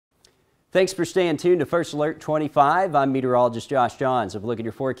Thanks for staying tuned to First Alert 25. I'm meteorologist Josh Johns. If we look at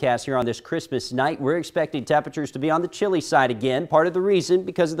your forecast here on this Christmas night, we're expecting temperatures to be on the chilly side again. Part of the reason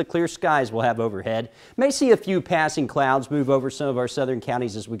because of the clear skies we'll have overhead. May see a few passing clouds move over some of our southern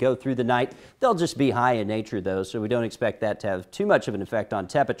counties as we go through the night. They'll just be high in nature though, so we don't expect that to have too much of an effect on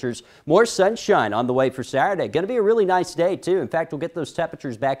temperatures. More sunshine on the way for Saturday. Going to be a really nice day too. In fact, we'll get those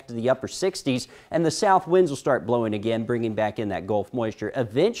temperatures back to the upper 60s and the south winds will start blowing again, bringing back in that Gulf moisture,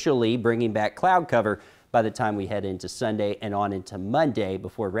 eventually bringing back cloud cover by the time we head into Sunday and on into Monday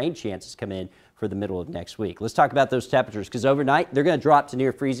before rain chances come in for the middle of next week. Let's talk about those temperatures because overnight they're going to drop to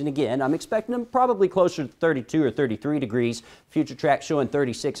near freezing again. I'm expecting them probably closer to 32 or 33 degrees. Future track showing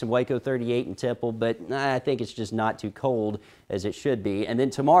 36 in Waco, 38 in Temple, but I think it's just not too cold as it should be. And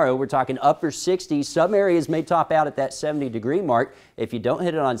then tomorrow we're talking upper 60s. Some areas may top out at that 70-degree mark. If you don't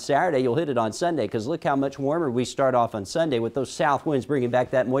hit it on Saturday, you'll hit it on Sunday because look how much warmer we start off on Sunday with those south winds bringing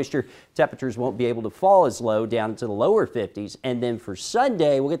back that moisture. Temperatures won't be able to fall as low down into the lower 50s. And then for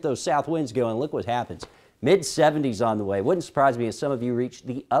Sunday, we'll get those south winds going. Look what happens. Mid-70s on the way. Wouldn't surprise me if some of you reach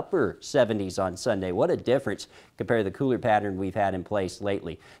the upper 70s on Sunday. What a difference compared to the cooler pattern we've had in place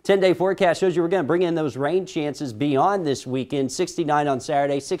lately. 10-day forecast shows you we're going to bring in those rain chances beyond this weekend. 69 on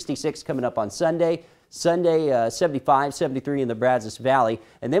Saturday, 66 coming up on Sunday. Sunday, 75, 73 in the Brazos Valley.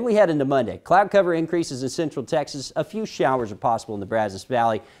 And then we head into Monday. Cloud cover increases in central Texas. A few showers are possible in the Brazos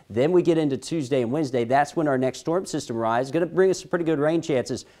Valley. Then we get into Tuesday and Wednesday. That's when our next storm system rise. Going to bring us some pretty good rain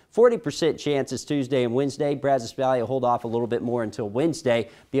chances. 40% chances Tuesday and Wednesday. Brazos Valley will hold off a little bit more until Wednesday.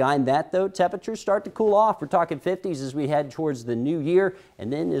 Behind that, though, temperatures start to cool off. We're talking 50s as we head towards the new year.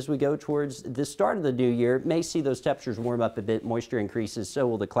 And then as we go towards the start of the new year, may see those temperatures warm up a bit. Moisture increases. So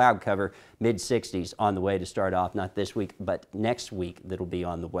will the cloud cover. Mid-60s on the way to start off. Not this week, but next week that'll be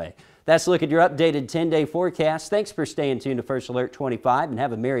on the way. That's a look at your updated 10-day forecast. Thanks for staying tuned to First Alert 25 and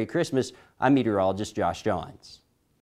have a Merry Christmas. I'm meteorologist Josh Johns.